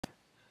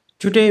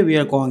Today we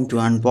are going to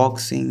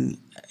unboxing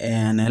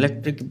an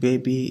electric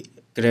baby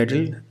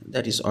cradle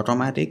that is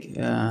automatic,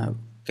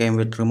 came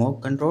with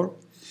remote control.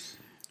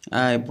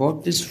 I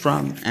bought this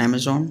from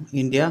Amazon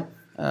India.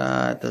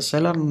 The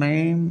seller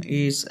name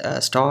is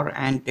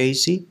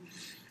StarAndDaisy.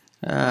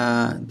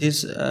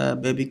 This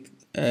baby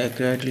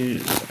cradle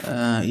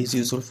is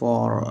useful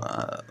for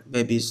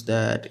babies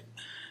that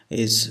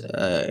is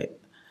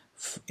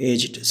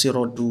aged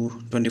 0 to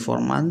 24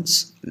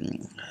 months.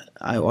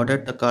 I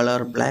ordered the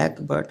color black,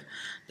 but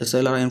the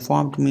seller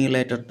informed me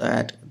later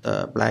that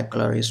the black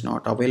color is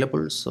not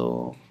available,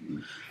 so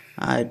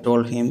I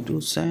told him to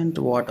send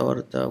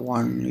whatever the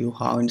one you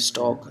have in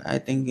stock. I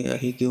think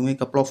he gave me a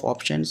couple of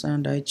options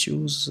and I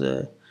choose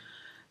a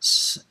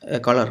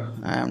color.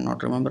 I am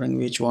not remembering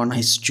which one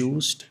I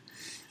chose.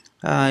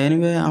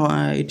 Anyway,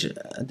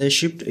 they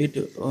shipped it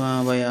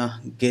via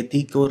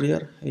Getty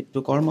courier. It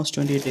took almost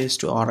 20 days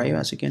to arrive.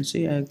 As you can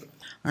see, I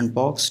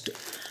unboxed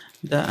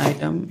the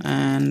item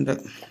and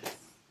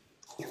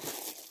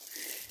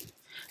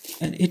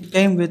it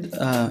came with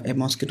a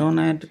mosquito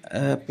net,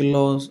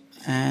 pillows,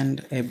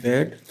 and a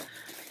bed.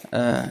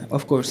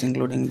 Of course,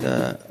 including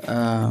the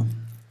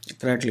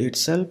cradle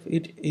itself.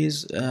 It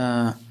is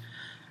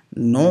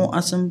no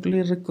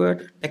assembly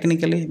required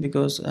technically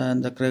because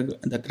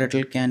the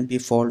cradle can be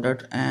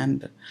folded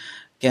and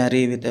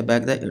carry with a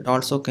bag. That it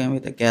also came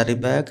with a carry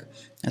bag.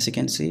 As you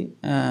can see,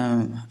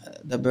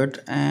 the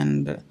bed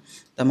and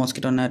the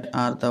mosquito net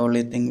are the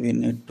only thing we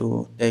need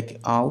to take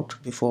out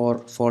before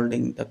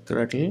folding the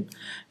cradle.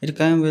 It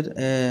came with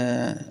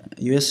a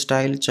US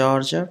style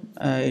charger.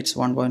 It's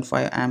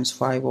 1.5 amps,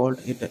 5 volt.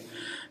 It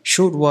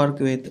should work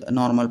with a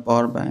normal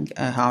power bank.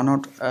 I have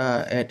not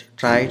yet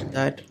tried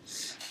that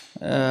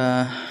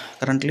uh,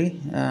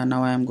 currently.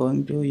 Now I am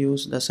going to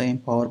use the same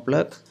power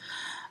plug.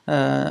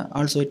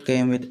 Also it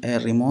came with a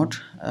remote.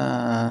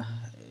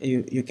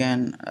 You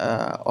can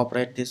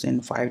operate this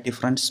in 5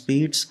 different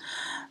speeds.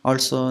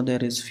 Also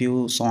there is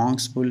few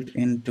songs built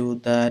into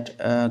that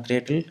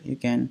cradle. You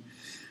can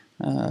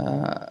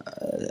uh,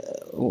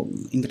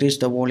 increase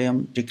the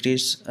volume,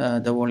 decrease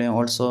the volume.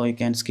 Also you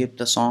can skip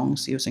the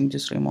songs using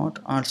this remote.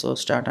 Also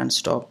start and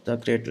stop the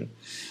cradle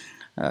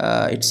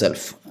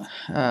itself.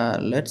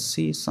 Let's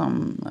see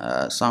some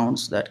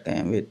sounds that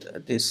came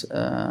with this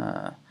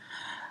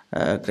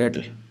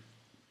cradle.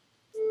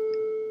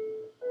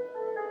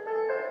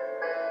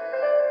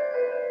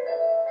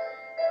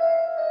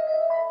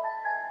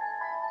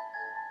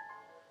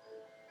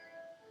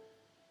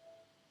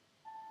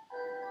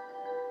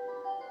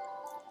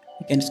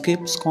 You can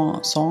skip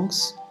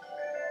songs.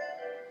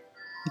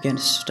 You can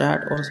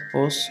start or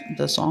pause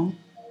the song.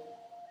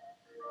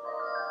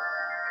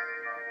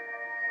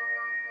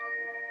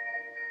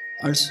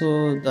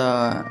 Also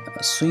the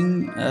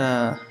swing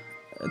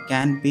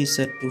can be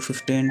set to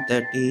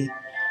 15-30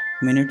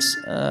 minutes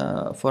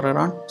for a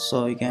run,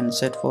 so you can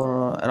set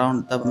for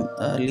around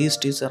the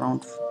least is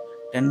around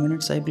 10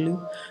 minutes, I believe.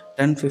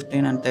 10,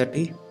 15 and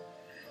 30.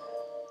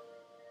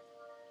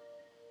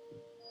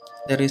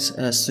 There is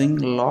a swing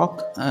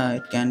lock.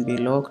 It can be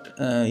locked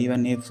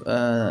even if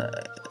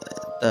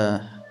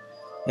the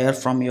air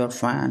from your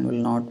fan will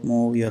not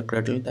move your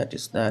cradle. That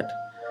is that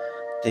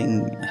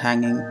thing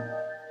hanging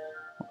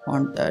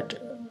on that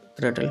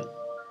cradle.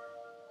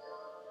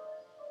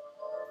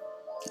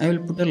 I will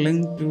put a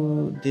link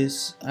to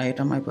this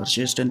item I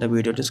purchased in the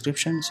video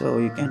description, so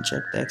you can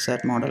check the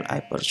exact model I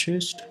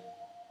purchased.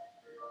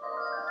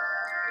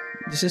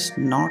 This is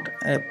not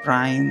a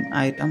prime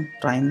item,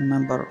 prime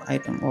member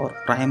item, or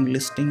prime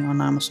listing on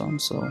Amazon,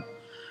 so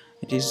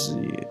it is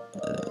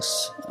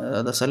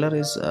the seller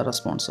is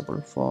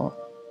responsible for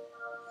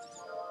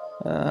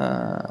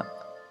uh,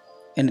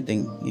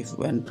 anything if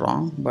went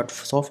wrong, but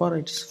so far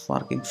it's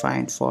working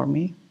fine for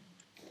me.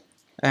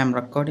 I am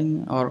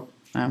recording or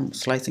I'm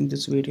slicing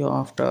this video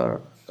after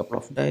a couple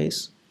of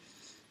days.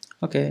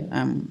 Okay,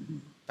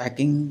 I'm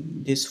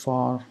packing this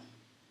for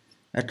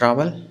a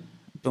travel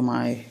to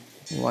my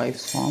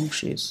wife's home.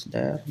 She's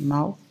there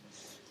now.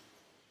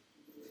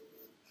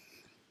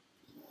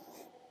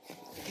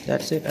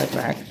 That's it. I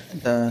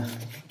packed the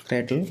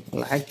cradle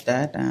like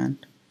that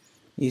and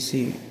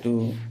easy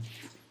to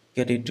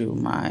get it to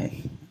my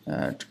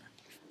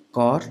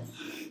car.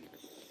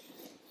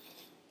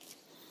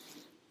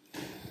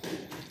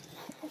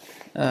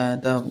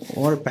 The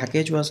whole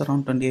package was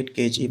around 28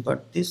 kg,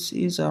 but this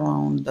is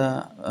around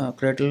the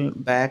cradle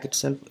bag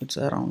itself. It's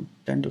around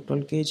 10 to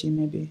 12 kg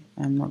maybe.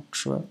 I'm not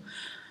sure,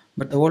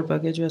 but the whole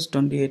package was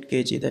 28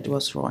 kg. That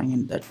was showing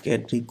in that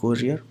Cadbury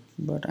courier,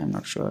 but I'm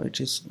not sure it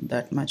is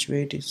that much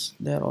weight is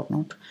there or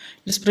not.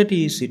 It's pretty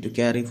easy to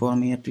carry for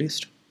me at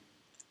least.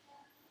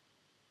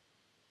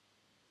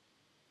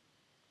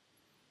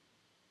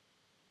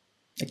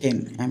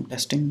 Again, I'm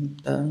testing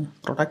the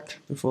product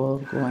before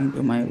going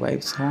to my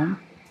wife's home.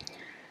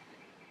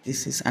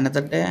 This is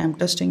another day. I'm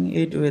testing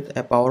it with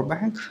a power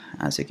bank.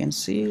 As you can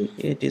see,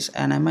 it is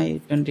an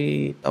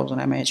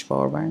 20,000 mAh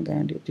power bank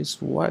and it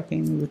is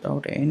working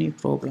without any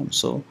problem.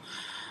 So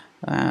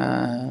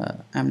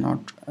I'm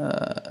not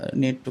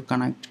need to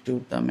connect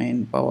to the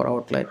main power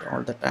outlet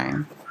all the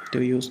time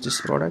to use this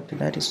product.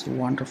 That is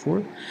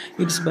wonderful.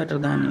 It's better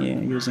than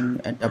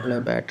using a double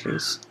A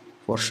batteries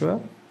for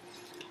sure.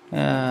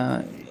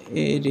 uh,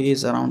 it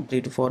is around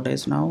 3 to 4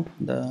 days now.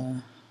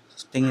 The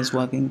thing is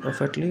working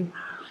perfectly.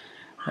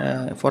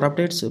 For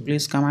updates,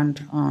 please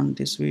comment on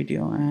this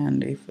video,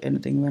 and if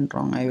anything went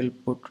wrong, I will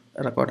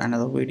record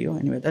another video.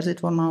 Anyway, that's it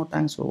for now.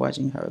 Thanks for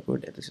watching. Have a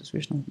good day. This is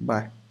Vishnu.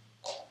 Bye.